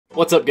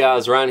What's up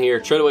guys, Ryan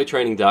here,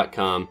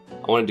 treadawaytraining.com.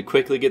 I wanted to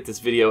quickly get this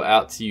video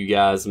out to you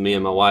guys. Me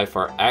and my wife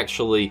are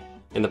actually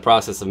in the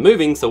process of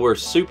moving, so we're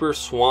super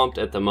swamped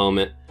at the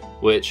moment,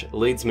 which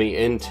leads me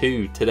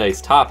into today's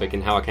topic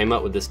and how I came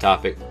up with this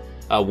topic.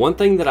 One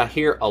thing that I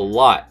hear a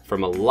lot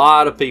from a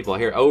lot of people, I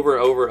hear over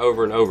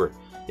and over,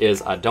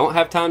 is I don't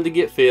have time to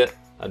get fit,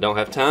 I don't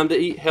have time to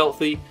eat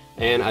healthy,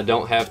 and I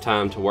don't have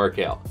time to work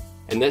out.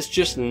 And that's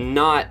just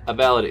not a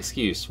valid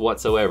excuse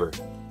whatsoever.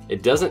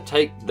 It doesn't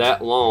take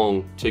that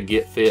long to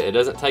get fit. It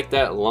doesn't take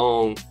that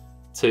long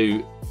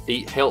to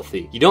eat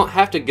healthy. You don't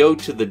have to go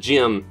to the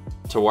gym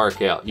to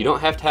work out. You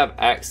don't have to have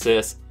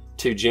access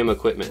to gym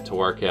equipment to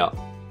work out.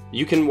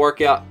 You can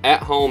work out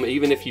at home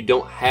even if you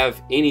don't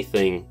have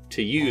anything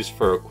to use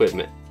for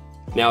equipment.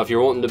 Now, if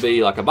you're wanting to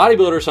be like a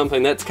bodybuilder or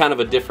something, that's kind of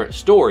a different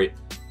story.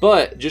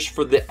 But just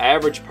for the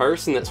average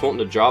person that's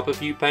wanting to drop a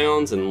few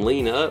pounds and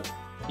lean up,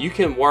 you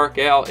can work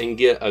out and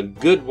get a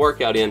good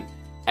workout in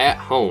at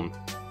home.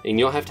 And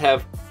you don't have to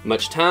have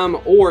much time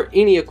or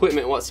any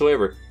equipment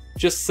whatsoever.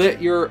 Just set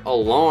your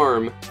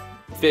alarm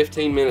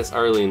 15 minutes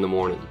early in the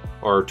morning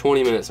or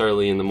 20 minutes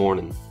early in the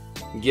morning.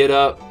 Get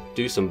up,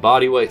 do some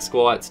body weight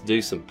squats, do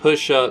some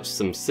push-ups,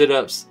 some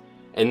sit-ups,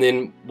 and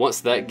then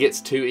once that gets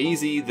too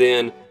easy,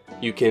 then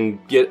you can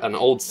get an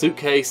old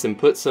suitcase and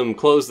put some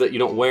clothes that you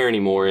don't wear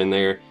anymore in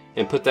there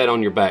and put that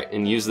on your back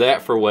and use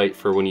that for weight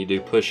for when you do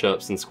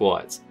push-ups and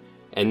squats.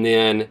 And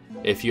then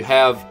if you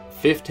have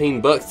 15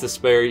 bucks to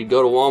spare, you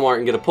go to Walmart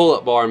and get a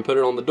pull-up bar and put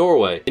it on the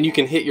doorway, and you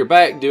can hit your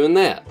back doing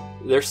that.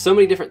 There's so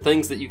many different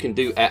things that you can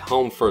do at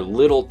home for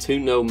little to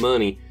no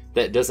money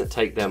that doesn't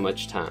take that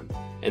much time.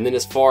 And then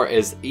as far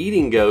as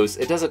eating goes,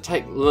 it doesn't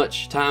take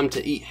much time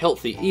to eat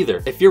healthy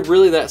either. If you're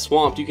really that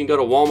swamped, you can go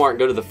to Walmart and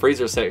go to the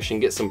freezer section,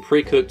 get some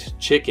pre-cooked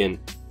chicken,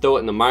 throw it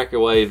in the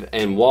microwave,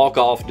 and walk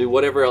off, do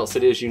whatever else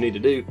it is you need to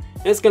do,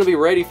 and it's going to be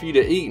ready for you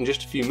to eat in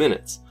just a few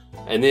minutes.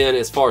 And then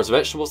as far as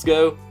vegetables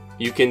go,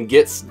 you can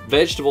get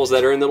vegetables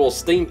that are in the little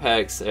steam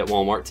packs at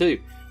Walmart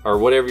too, or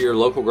whatever your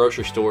local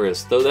grocery store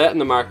is. Throw that in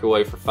the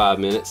microwave for 5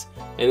 minutes,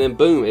 and then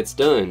boom, it's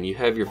done. You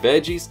have your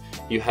veggies,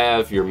 you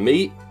have your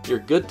meat, you're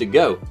good to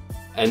go.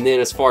 And then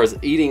as far as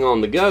eating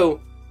on the go,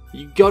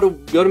 you go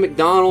to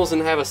McDonald's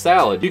and have a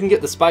salad. You can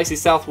get the spicy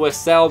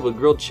Southwest salad with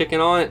grilled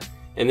chicken on it,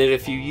 and then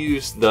if you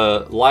use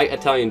the light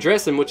Italian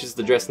dressing, which is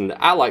the dressing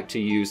that I like to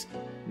use,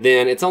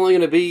 then it's only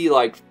going to be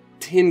like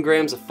 10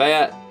 grams of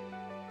fat,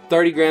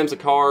 30 grams of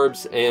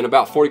carbs, and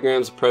about 40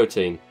 grams of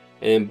protein.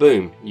 And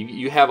boom,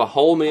 you have a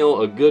whole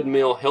meal, a good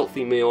meal,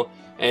 healthy meal,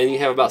 and you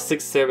have about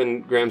 6 to 7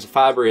 grams of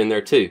fiber in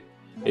there too.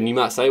 And you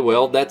might say,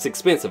 well, that's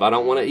expensive. I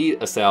don't want to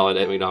eat a salad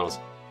at McDonald's.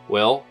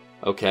 Well,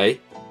 okay,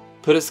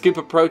 put a scoop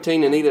of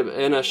protein and eat it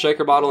in a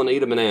shaker bottle and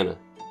eat a banana.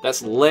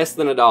 That's less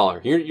than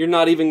 $1. You're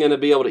not even going to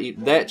be able to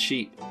eat that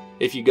cheap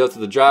if you go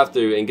through the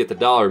drive-thru and get the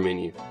dollar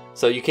menu.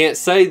 So you can't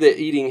say that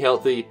eating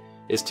healthy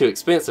is too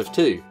expensive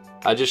too.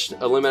 I just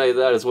eliminated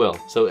that as well.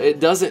 So it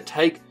doesn't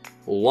take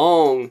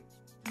long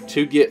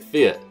to get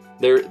fit.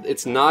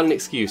 It's not an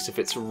excuse. If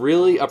it's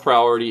really a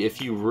priority, if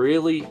you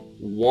really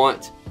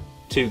want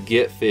to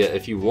get fit,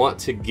 if you want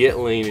to get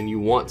lean and you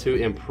want to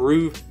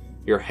improve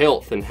your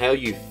health and how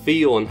you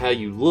feel and how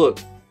you look,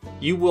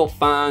 you will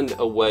find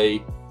a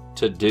way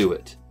to do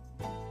it.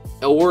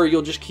 Or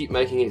you'll just keep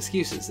making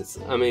excuses.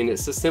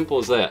 It's as simple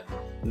as that.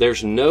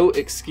 There's no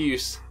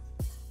excuse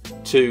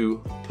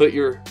to put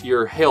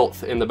your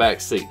health in the back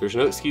seat. There's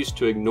no excuse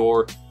to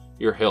ignore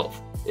your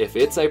health. If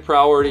it's a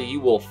priority, you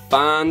will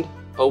find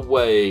a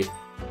way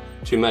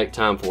to make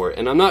time for it.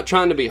 And I'm not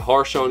trying to be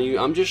harsh on you,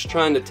 I'm just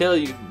trying to tell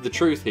you the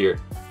truth here.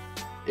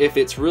 If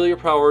it's really a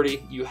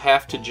priority, you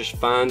have to just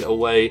find a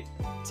way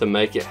to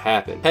make it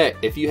happen. Heck,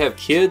 if you have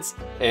kids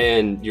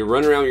and you're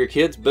running around with your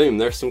kids, boom,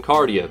 there's some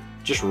cardio.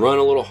 Just run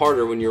a little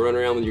harder when you're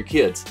running around with your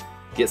kids.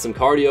 Get some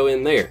cardio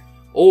in there.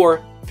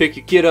 Or pick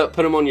your kid up,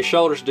 put them on your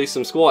shoulders, do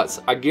some squats.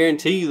 I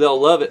guarantee you they'll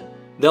love it.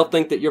 They'll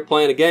think that you're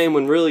playing a game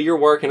when really you're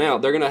working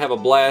out. They're gonna have a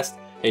blast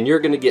and you're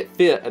gonna get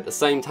fit at the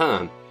same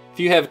time. If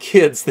you have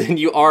kids, then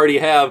you already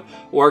have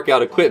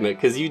workout equipment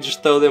because you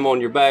just throw them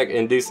on your back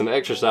and do some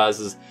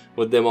exercises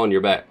with them on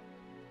your back.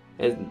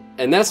 And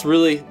that's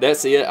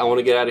it. I want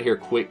to get out of here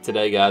quick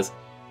today, guys.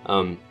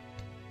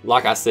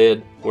 Like I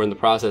said, we're in the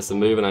process of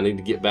moving. I need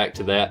to get back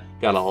to that.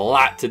 Got a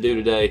lot to do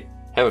today.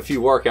 Have a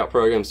few workout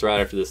programs right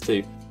after this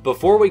too.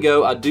 Before we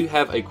go, I do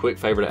have a quick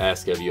favor to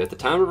ask of you. At the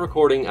time of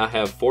recording, I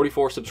have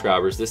 44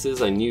 subscribers. This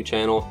is a new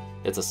channel.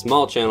 It's a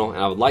small channel,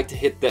 and I would like to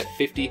hit that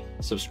 50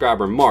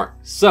 subscriber mark.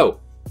 So,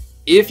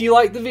 if you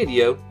liked the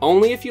video,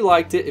 only if you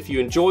liked it, if you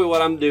enjoy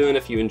what I'm doing,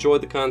 if you enjoy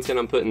the content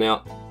I'm putting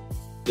out,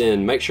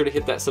 then make sure to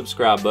hit that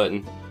subscribe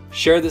button.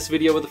 Share this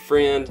video with a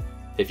friend.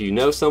 If you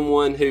know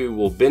someone who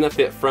will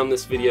benefit from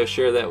this video,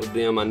 share that with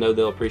them. I know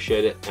they'll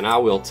appreciate it, and I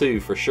will too,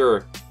 for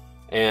sure.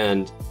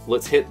 And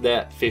let's hit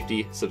that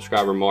 50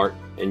 subscriber mark,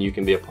 and you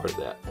can be a part of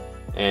that.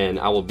 And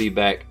I will be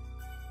back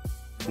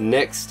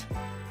I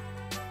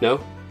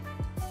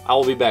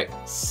will be back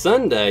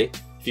Sunday.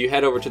 If you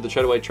head over to the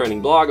Treadaway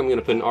Training blog, I'm going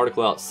to put an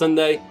article out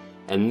Sunday,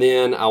 and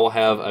then I will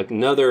have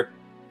another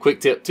Quick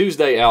Tip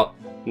Tuesday out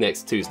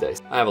next Tuesday.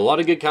 I have a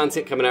lot of good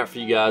content coming out for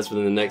you guys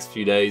within the next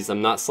few days.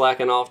 I'm not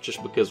slacking off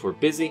just because we're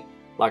busy.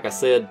 Like I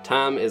said,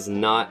 time is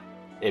not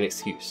an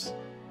excuse.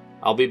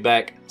 I'll be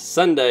back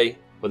Sunday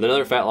with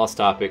another fat loss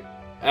topic.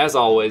 As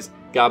always,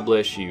 God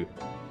bless you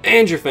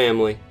and your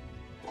family,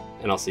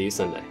 and I'll see you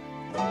Sunday.